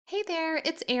Hey there,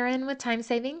 it's Erin with Time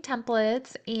Saving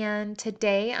Templates, and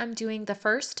today I'm doing the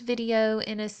first video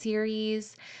in a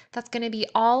series that's going to be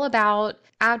all about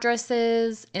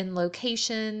addresses and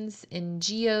locations and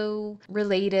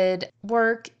geo-related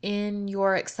work in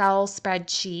your Excel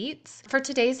spreadsheets. For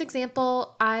today's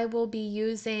example, I will be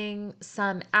using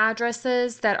some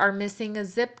addresses that are missing a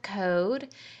zip code,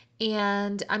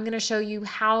 and I'm going to show you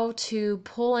how to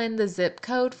pull in the zip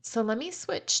code. So let me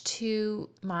switch to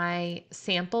my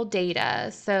sample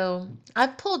data. So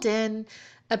I've pulled in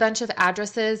a bunch of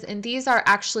addresses, and these are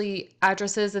actually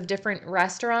addresses of different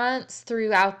restaurants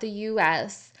throughout the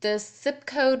US. This zip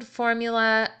code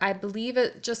formula, I believe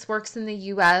it just works in the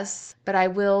US, but I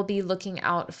will be looking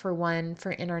out for one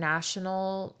for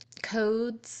international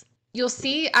codes. You'll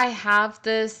see I have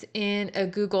this in a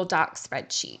Google Docs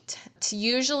spreadsheet.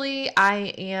 Usually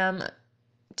I am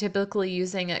typically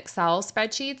using Excel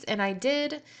spreadsheets, and I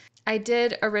did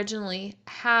originally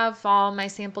have all my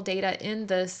sample data in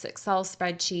this Excel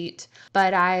spreadsheet,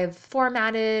 but I've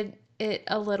formatted it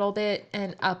a little bit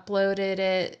and uploaded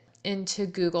it into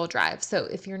Google Drive. So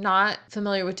if you're not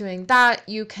familiar with doing that,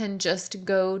 you can just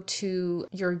go to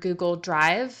your Google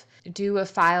Drive, do a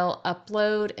file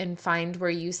upload, and find where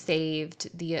you saved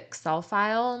the Excel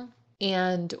file.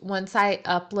 And once I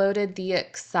uploaded the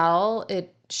Excel,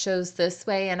 it shows this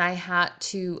way, and I had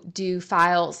to do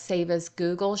file save as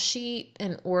Google Sheet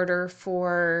in order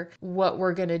for what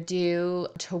we're going to do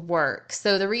to work.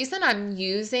 So the reason I'm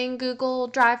using Google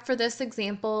Drive for this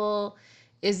example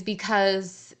is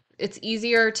because it's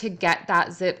easier to get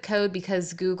that zip code,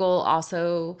 because Google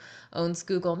also owns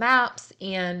Google Maps,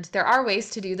 and there are ways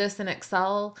to do this in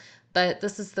Excel, but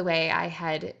this is the way I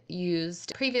had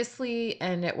used previously,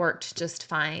 and it worked just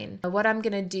fine. What I'm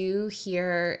going to do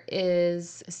here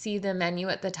is see the menu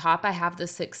at the top. I have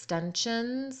this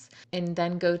extensions, and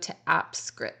then go to app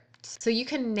script. So you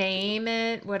can name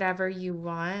it whatever you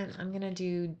want. I'm going to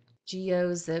do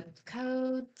geo zip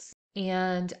codes.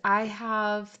 And I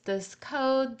have this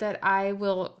code that I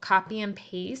will copy and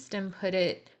paste and put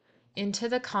it into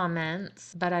the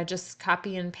comments, but I just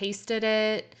copy and pasted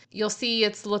it. You'll see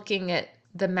it's looking at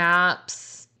the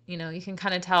maps. You know, you can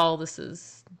kind of tell this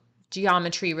is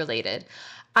geometry related.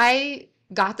 I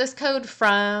got this code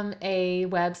from a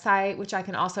website, which I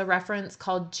can also reference,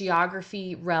 called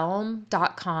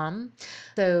geographyrealm.com.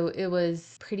 So it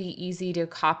was pretty easy to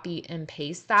copy and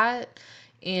paste that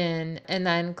in, and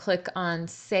then click on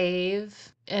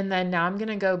save. And then now I'm going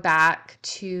to go back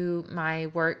to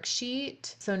my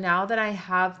worksheet. So now that I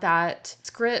have that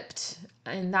script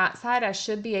in that side, I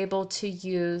should be able to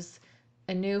use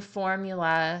a new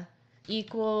formula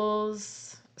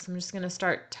equals. So I'm just going to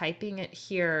start typing it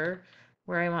here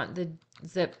where I want the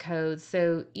zip code.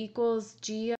 So equals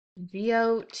geo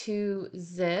to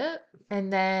zip,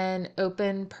 and then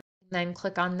open, then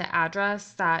click on the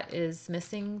address that is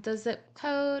missing the zip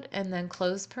code, and then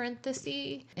close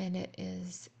parenthesis, and it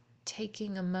is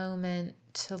taking a moment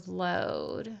to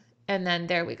load. And then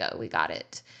there we go, we got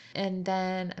it. And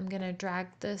then I'm gonna drag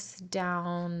this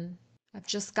down. I've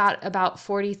just got about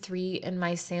 43 in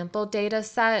my sample data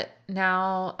set.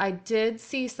 Now, I did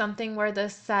see something where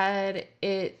this said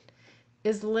it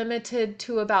is limited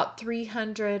to about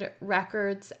 300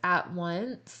 records at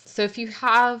once. So if you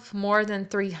have more than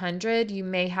 300, you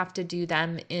may have to do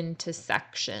them into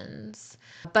sections.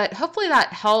 But hopefully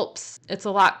that helps. It's a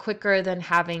lot quicker than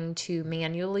having to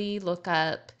manually look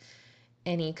up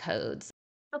any codes.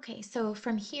 Okay, so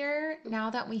from here,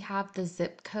 now that we have the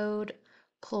zip code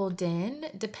pulled in,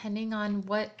 depending on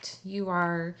what you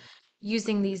are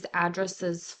using these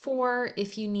addresses for,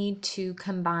 if you need to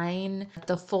combine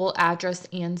the full address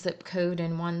and zip code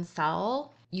in one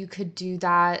cell, you could do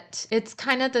that. It's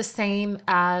kind of the same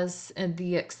as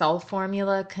the Excel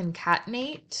formula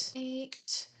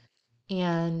concatenate.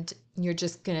 And you're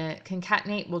just gonna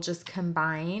concatenate will just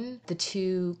combine the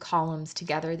two columns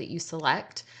together that you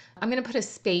select. I'm gonna put a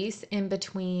space in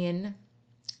between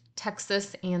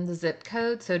Texas and the zip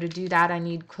code. So to do that, I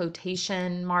need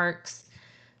quotation marks,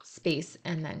 space,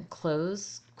 and then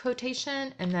close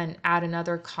quotation, and then add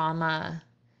another comma,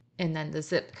 and then the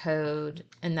zip code,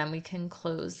 and then we can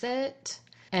close it.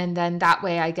 And then that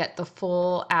way I get the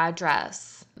full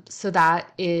address. So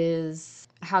that is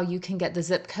how you can get the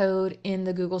zip code in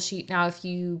the Google Sheet. Now, if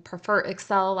you prefer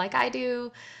Excel like I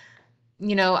do,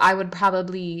 you know, I would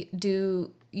probably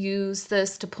use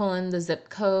this to pull in the zip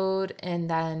code and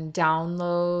then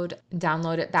download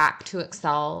it back to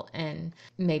Excel, and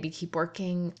maybe keep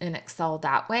working in Excel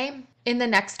that way. In the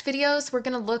next videos, we're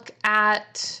going to look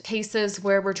at cases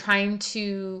where we're trying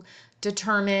to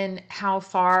determine how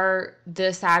far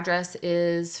this address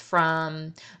is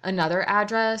from another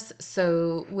address.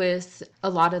 So with a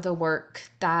lot of the work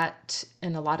that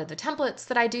and a lot of the templates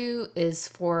that I do is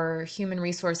for human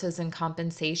resources and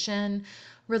compensation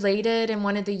related. And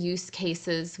one of the use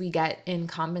cases we get in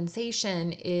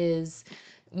compensation is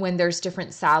when there's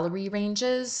different salary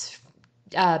ranges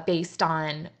based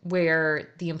on where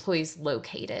the employee is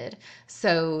located.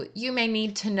 So you may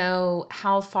need to know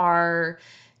how far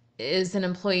is an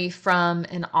employee from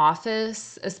an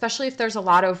office, especially if there's a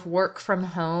lot of work from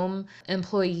home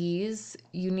employees.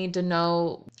 You need to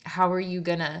know how are you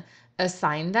going to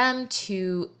assign them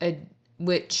to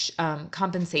which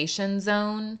compensation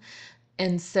zone.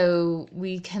 And so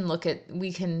we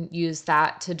can use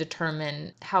that to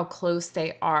determine how close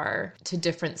they are to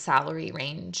different salary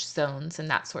range zones and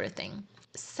that sort of thing.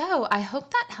 So I hope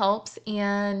that helps.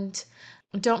 And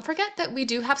don't forget that we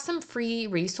do have some free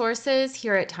resources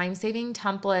here at Time Saving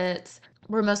Templates.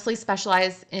 We're mostly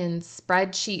specialized in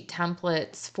spreadsheet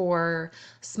templates for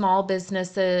small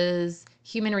businesses,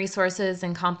 human resources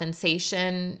and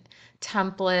compensation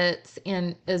templates,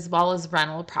 and as well as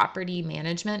rental property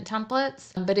management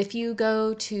templates. But if you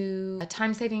go to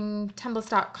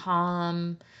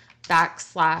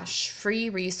timesavingtemplates.com/free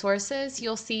resources,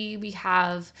 you'll see we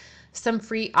have some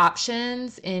free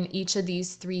options in each of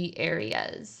these 3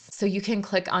 areas. So you can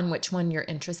click on which one you're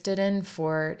interested in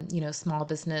for, small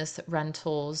business,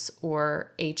 rentals,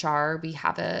 or HR. We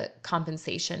have a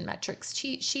compensation metrics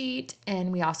cheat sheet,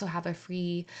 and we also have a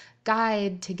free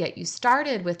guide to get you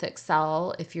started with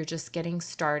Excel if you're just getting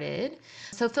started.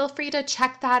 So feel free to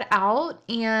check that out.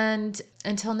 And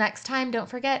until next time, don't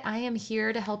forget, I am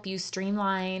here to help you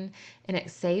streamline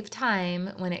and save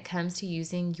time when it comes to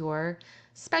using your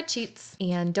spreadsheets.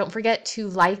 And don't forget to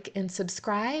like and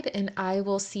subscribe, and I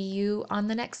will see you on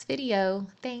the next video.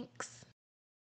 Thanks.